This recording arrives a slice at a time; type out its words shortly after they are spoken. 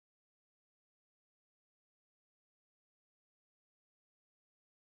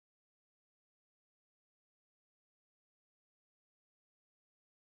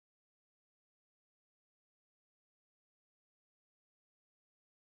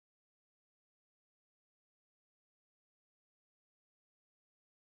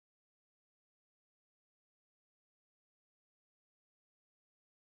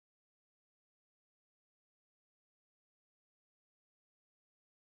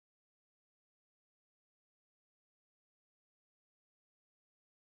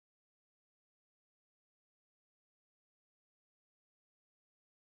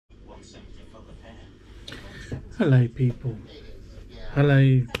Hello people,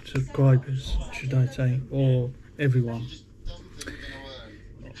 hello subscribers should I say, or everyone.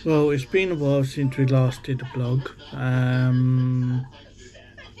 Well, it's been a while since we last did a blog.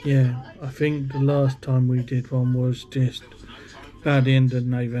 Yeah, I think the last time we did one was just about the end of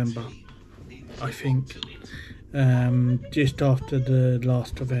November, I think, just after the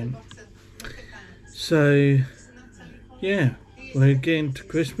last event. So yeah, we're getting to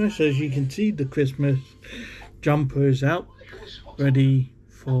Christmas. As you can see, the Christmas jumper is out, ready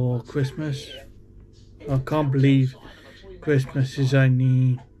for Christmas. I can't believe Christmas is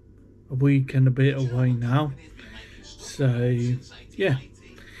only a week and a bit away now. So yeah,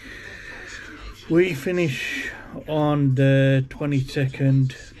 we finish on the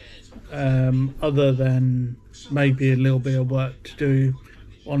 22nd, other than maybe a little bit of work to do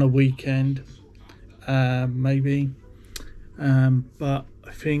on a weekend, maybe, but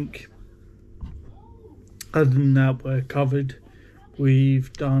I think other than that we're covered.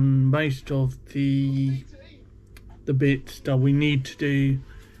 We've done most of the bits that we need to do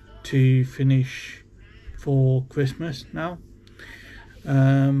to finish for Christmas now.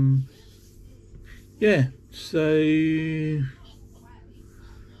 Yeah, so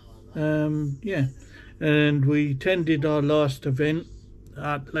yeah, and we attended our last event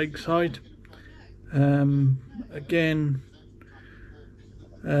at Lakeside. Again,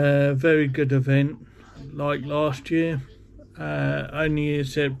 very good event like last year, only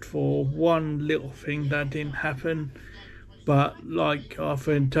except for one little thing that didn't happen, but like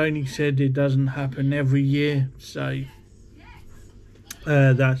Arthur and Tony said, it doesn't happen every year, so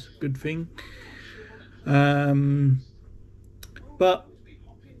that's a good thing. But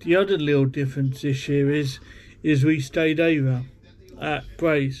the other little difference this year is we stayed over at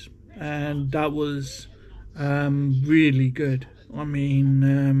Grace, and that was really good. I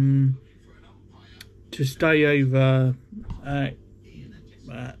mean, to stay over at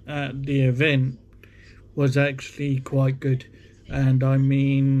the event was actually quite good, and I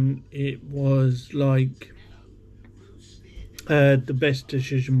mean it was like the best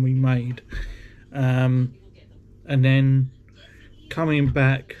decision we made. And then coming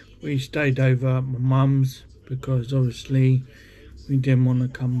back, we stayed over at my mum's because obviously we didn't want to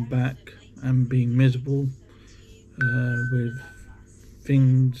come back and be miserable with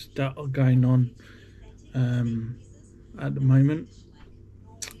things that are going on at the moment.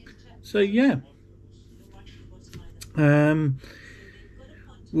 So yeah,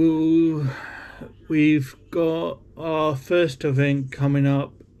 we've got our first event coming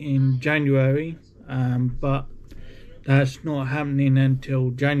up in January, but that's not happening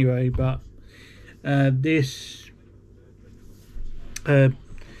until January. But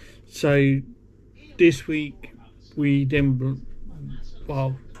so this week we didn't.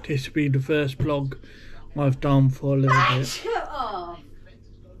 Well, this will be the first vlog I've done for a little bit,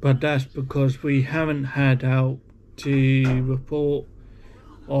 but that's because we haven't had out to report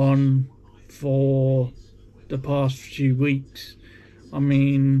on for the past few weeks. I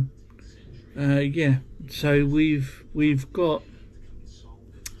mean, yeah. So we've got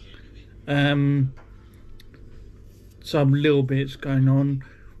some little bits going on.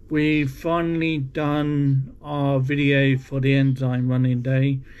 We've finally done our video for the Enzyme running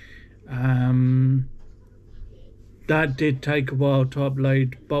day. That did take a while to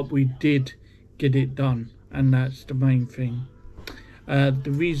upload, but we did get it done, and that's the main thing.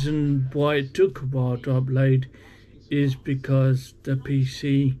 The reason why it took a while to upload is because the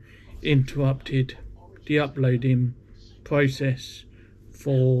PC interrupted the uploading process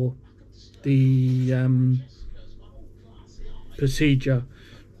for the procedure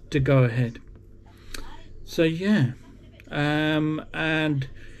to go ahead. So yeah, and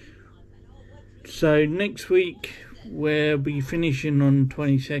so next week we'll be finishing on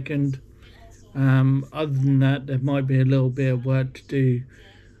 22nd. Other than that, there might be a little bit of work to do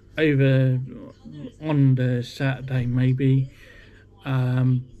over on the Saturday maybe,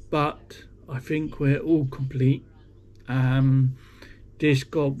 but I think we're all complete.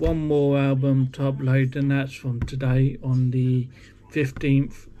 Just got one more album to upload, and that's from today on the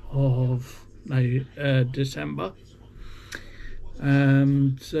 15th of December.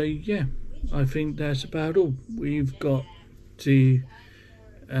 So yeah, I think that's about all we've got to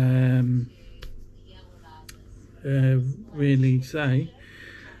really say.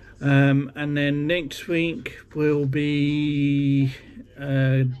 And then next week we'll be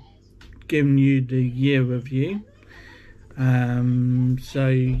giving you the year review. So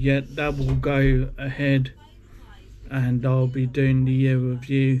yeah, that will go ahead, and I'll be doing the year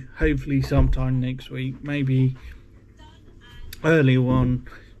review hopefully sometime next week, maybe earlier on,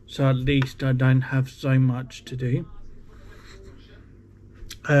 so at least I don't have so much to do.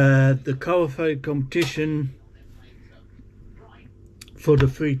 The colour photo competition for the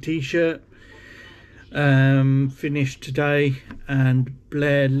free t-shirt finished today, and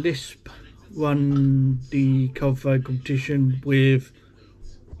Blair Lisp won the colour photo competition with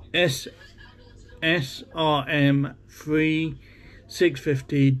SRM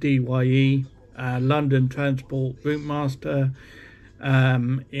 3650 DYE London Transport Route Master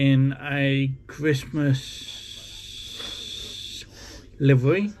in a Christmas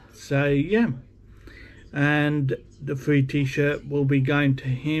livery. So yeah, and the free t-shirt will be going to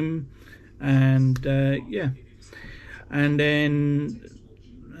him, and yeah, and then,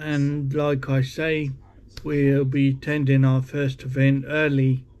 and like I say, we'll be attending our first event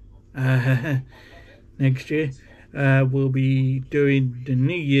early next year. We'll be doing the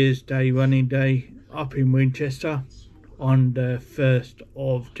New Year's Day running day up in Winchester on the 1st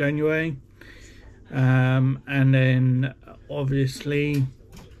of January, and then obviously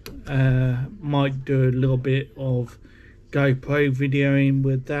might do a little bit of GoPro videoing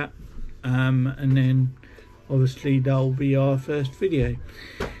with that, and then obviously that will be our first video,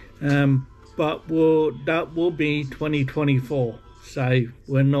 but that will be 2024, so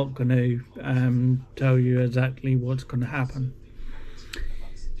we're not going to tell you exactly what's going to happen.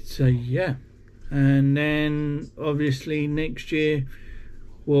 So yeah, and then obviously next year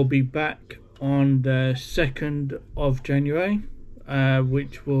we'll be back on the 2nd of January,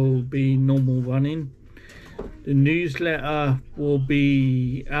 which will be normal running. The newsletter will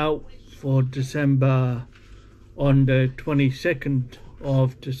be out for December on the 22nd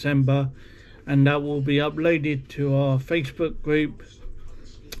of December, and that will be uploaded to our Facebook group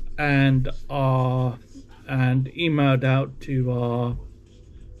and emailed out to our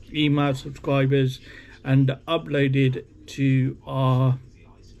email subscribers and uploaded to our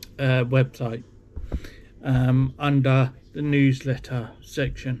website under the newsletter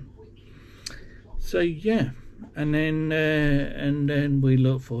section. So yeah, and then we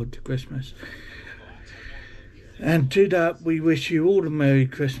look forward to Christmas, and to that we wish you all a Merry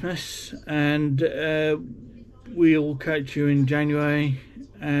Christmas, and we'll catch you in January,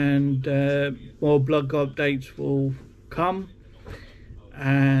 and more blog updates will come,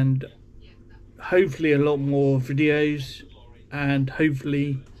 and hopefully a lot more videos, and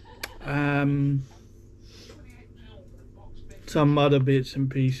hopefully some other bits and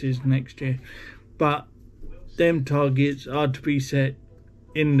pieces next year, but them targets are to be set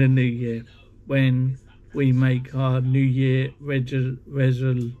in the new year when we make our New Year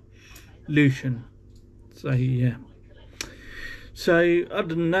resolution. So yeah, so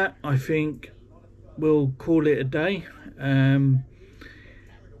other than that, I think we'll call it a day.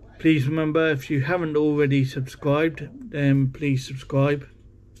 Please remember, if you haven't already subscribed, then please subscribe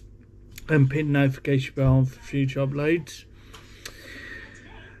and pin the notification bell on for future uploads.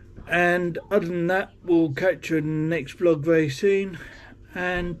 And other than that, we'll catch you in the next vlog very soon,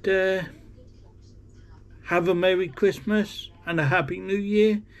 and have a Merry Christmas and a Happy New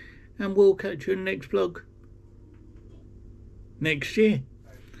Year, and we'll catch you in the next vlog next year.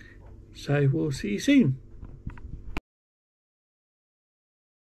 So we'll see you soon.